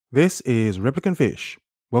This is Replicant Fish.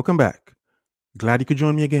 Welcome back. Glad you could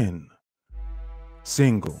join me again.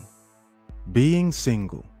 Single. Being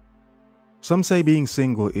single. Some say being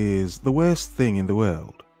single is the worst thing in the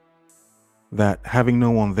world. That having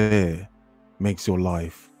no one there makes your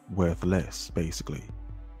life worth less, basically.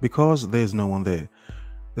 Because there's no one there.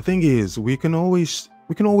 The thing is, we can always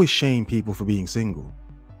shame people for being single.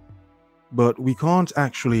 But we can't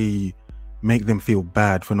actually make them feel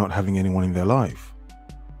bad for not having anyone in their life.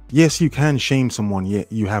 Yes, you can shame someone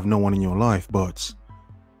yet you have no one in your life, but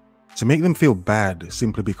to make them feel bad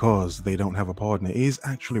simply because they don't have a partner is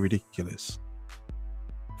actually ridiculous.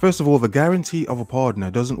 First of all, the guarantee of a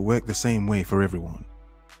partner doesn't work the same way for everyone.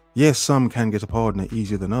 Yes, some can get a partner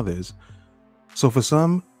easier than others. So for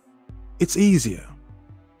some, it's easier.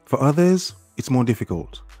 For others, it's more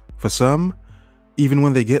difficult. For some, even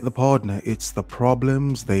when they get the partner, it's the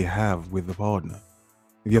problems they have with the partner,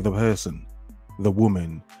 the other person, the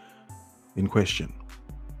woman in question.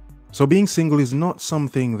 So being single is not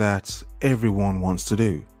something that everyone wants to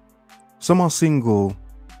do. Some are single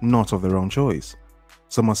not of their own choice.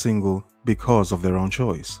 Some are single because of their own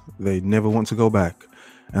choice. They never want to go back,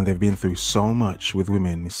 and they've been through so much with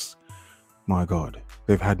women. My God,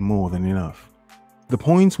 they've had more than enough. The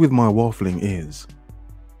point with my waffling is,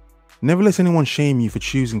 never let anyone shame you for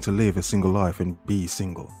choosing to live a single life and be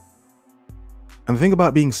single. And the thing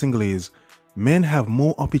about being single is, men have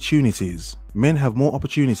more opportunities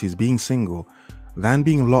being single than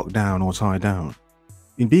being locked down or tied down.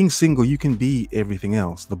 In being single, you can be everything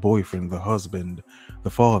else, the boyfriend, the husband, the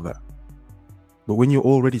father. But when you're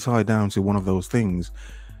already tied down to one of those things,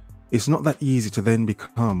 it's not that easy to then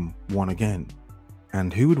become one again.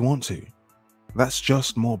 And who would want to? That's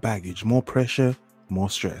just more baggage, more pressure, more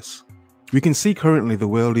stress. We can see currently the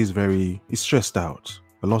world is stressed out.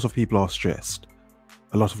 A lot of people are stressed.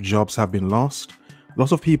 A lot of jobs have been lost. A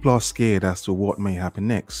lot of people are scared as to what may happen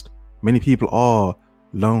next. Many people are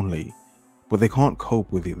lonely, but they can't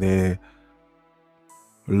cope with it. They're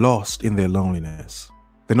lost in their loneliness.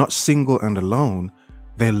 They're not single and alone,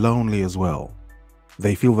 they're lonely as well.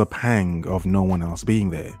 They feel the pang of no one else being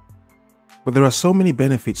there. But there are so many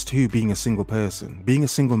benefits to being a single person, being a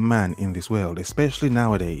single man in this world, especially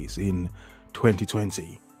nowadays in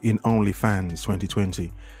 2020, in OnlyFans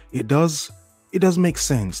 2020. It does make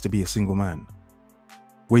sense to be a single man,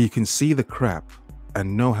 where you can see the crap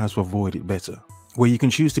and know how to avoid it better, where you can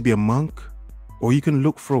choose to be a monk, or you can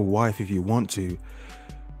look for a wife if you want to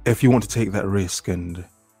take that risk and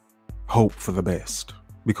hope for the best,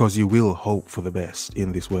 because you will hope for the best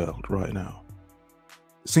in this world right now.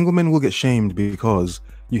 Single men will get shamed because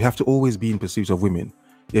you have to always be in pursuit of women.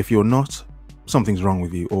 If you're not, something's wrong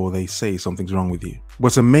with you, or they say something's wrong with you.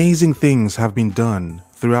 But amazing things have been done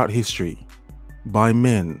throughout history by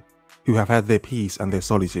men who have had their peace and their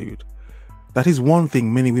solitude. That is one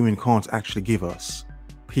thing many women can't actually give us: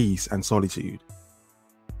 peace and solitude.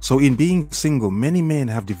 So in being single, many men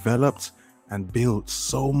have developed and built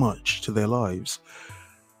so much to their lives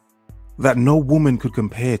that no woman could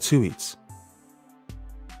compare to it.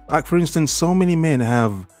 Like, for instance, so many men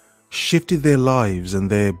have shifted their lives and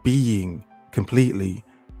their being completely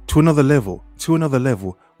to another level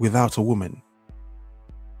without a woman.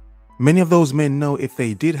 Many of those men know if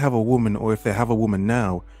they did have a woman, or if they have a woman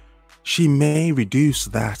now, she may reduce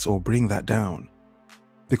that or bring that down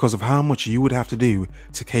because of how much you would have to do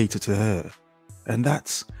to cater to her. And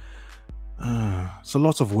it's a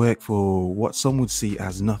lot of work for what some would see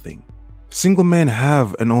as nothing. Single men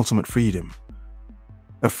have an ultimate freedom.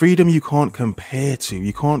 A freedom you can't compare to.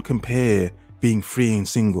 You can't compare being free and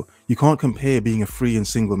single. You can't compare being a free and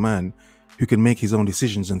single man who can make his own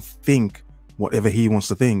decisions and think whatever he wants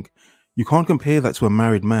to think. You can't compare that to a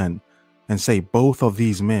married man and say both of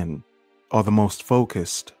these men are the most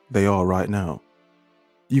focused they are right now.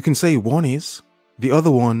 You can say one is, the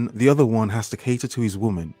other one has to cater to his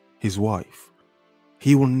woman, his wife.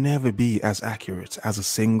 He will never be as accurate as a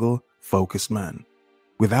single, focused man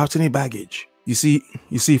without any baggage. You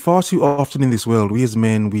see, far too often in this world, we as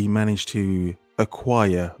men, we manage to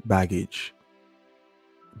acquire baggage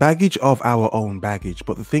of our own baggage.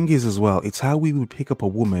 But the thing is as well, it's how we would pick up a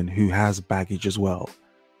woman who has baggage as well.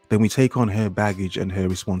 Then we take on her baggage and her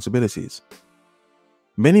responsibilities.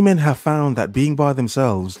 Many men have found that being by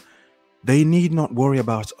themselves, they need not worry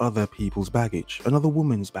about other people's baggage, another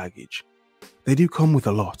woman's baggage. They do come with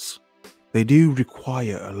a lot. They do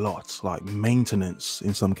require a lot, like maintenance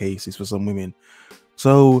in some cases for some women.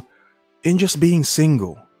 So in just being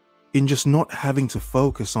single, in just not having to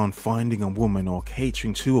focus on finding a woman or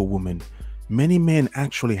catering to a woman, many men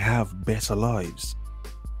actually have better lives.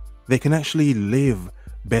 They can actually live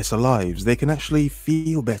better lives. They can actually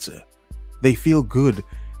feel better. They feel good.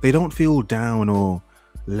 They don't feel down or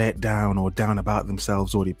let down or down about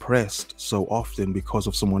themselves or depressed so often because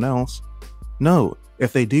of someone else. No,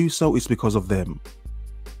 if they do so, it's because of them.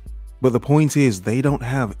 But the point is, they don't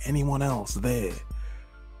have anyone else there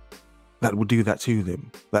that would do that to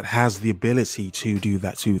them, that has the ability to do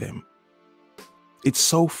that to them. It's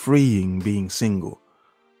so freeing being single.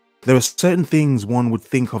 There are certain things one would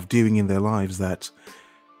think of doing in their lives that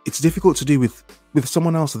it's difficult to do with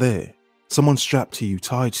someone else there. Someone strapped to you,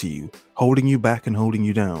 tied to you, holding you back and holding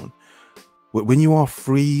you down. When you are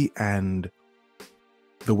free and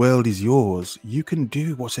the world is yours, you can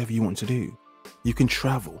do whatever you want to do. You can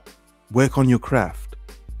travel, work on your craft,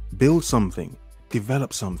 build something,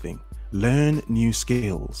 develop something, learn new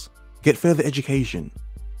skills, get further education,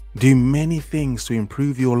 do many things to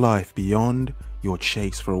improve your life beyond your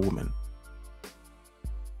chase for a woman.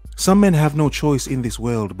 Some men have no choice in this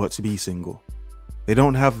world but to be single. They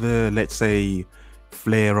don't have the, let's say,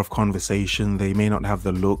 flair of conversation. They may not have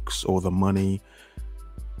the looks or the money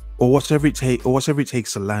or whatever it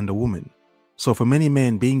takes to land a woman. So for many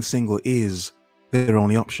men, being single is their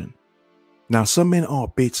only option. Now, some men are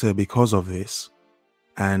bitter because of this,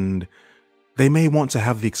 and they may want to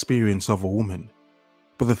have the experience of a woman.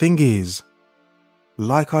 But the thing is,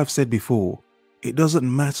 like I've said before, it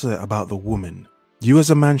doesn't matter about the woman. You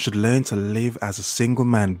as a man should learn to live as a single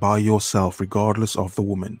man by yourself regardless of the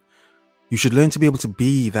woman. You should learn to be able to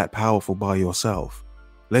be that powerful by yourself.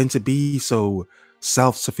 Learn to be so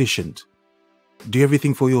self-sufficient. Do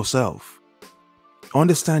everything for yourself.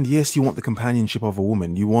 Understand, yes, you want the companionship of a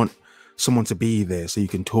woman. You want someone to be there so you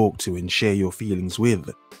can talk to and share your feelings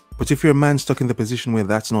with. But if you're a man stuck in the position where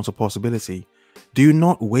that's not a possibility, do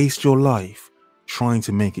not waste your life trying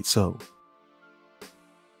to make it so.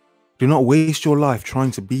 Do not waste your life trying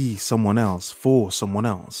to be someone else for someone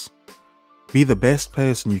else. Be the best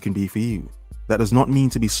person you can be for you. That does not mean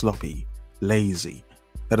to be sloppy, lazy.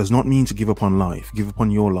 That does not mean to give up on life, give up on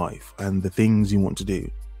your life and the things you want to do.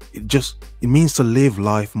 It means to live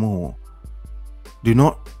life more. Do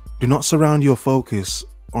not surround your focus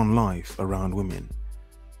on life around women.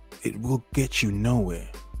 It will get you nowhere.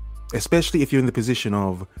 Especially if you're in the position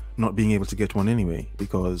of not being able to get one anyway,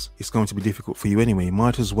 because it's going to be difficult for you anyway. You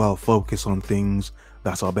might as well focus on things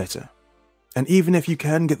that are better. And even if you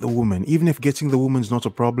can get the woman, even if getting the woman's not a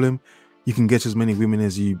problem, you can get as many women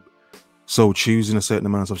as you so choose in a certain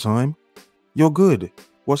amount of time, you're good,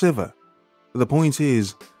 whatever. But the point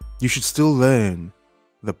is, you should still learn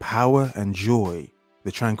the power and joy,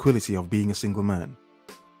 the tranquility of being a single man.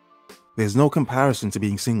 There's no comparison to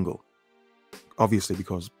being single. Obviously,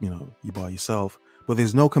 because, you're by yourself, but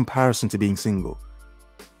there's no comparison to being single.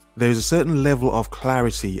 There's a certain level of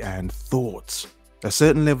clarity and thought, a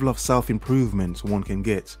certain level of self-improvement one can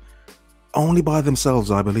get only by themselves,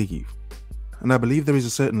 I believe. And I believe there is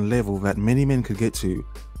a certain level that many men could get to,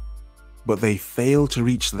 but they fail to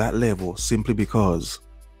reach that level simply because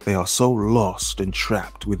they are so lost and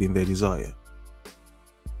trapped within their desire.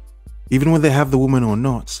 Even when they have the woman or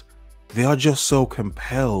not, they are just so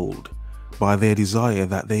compelled by their desire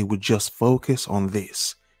that they would just focus on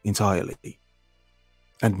this entirely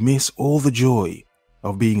and miss all the joy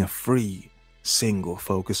of being a free, single,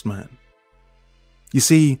 focused man. You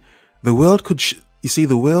see, the world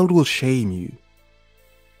will shame you,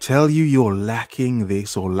 tell you you're lacking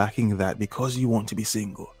this or lacking that because you want to be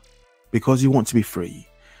single, because you want to be free.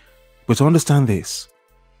 But understand this,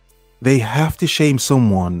 they have to shame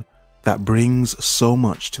someone that brings so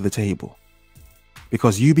much to the table.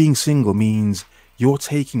 Because you being single means you're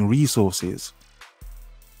taking resources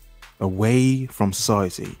away from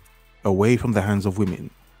society, away from the hands of women.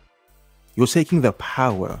 You're taking the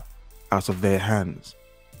power out of their hands.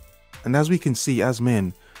 And as we can see, as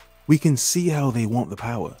men, we can see how they want the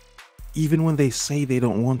power. Even when they say they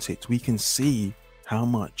don't want it, we can see how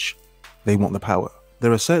much they want the power.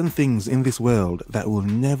 There are certain things in this world that will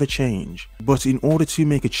never change. But in order to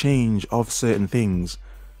make a change of certain things,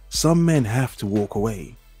 some men have to walk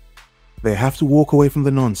away. They have to walk away from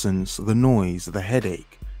the nonsense, the noise, the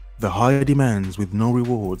headache, the higher demands with no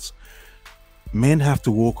rewards. Men have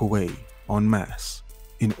to walk away en masse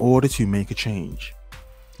in order to make a change.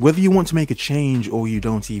 Whether you want to make a change or you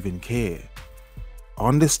don't even care,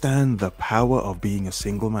 understand the power of being a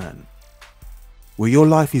single man, where your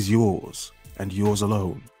life is yours and yours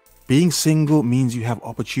alone. Being single means you have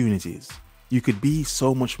opportunities. You could be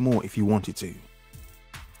so much more if you wanted to.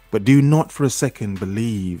 But do not for a second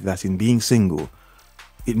believe that in being single,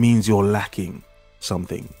 it means you're lacking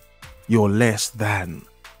something. You're less than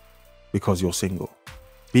because you're single.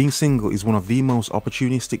 Being single is one of the most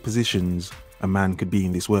opportunistic positions a man could be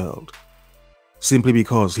in this world, simply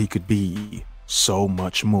because he could be so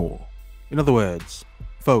much more. In other words,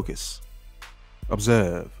 focus,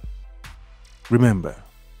 observe, remember.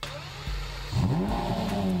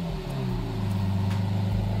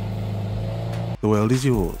 The world is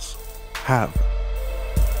yours. Have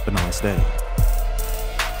a nice day.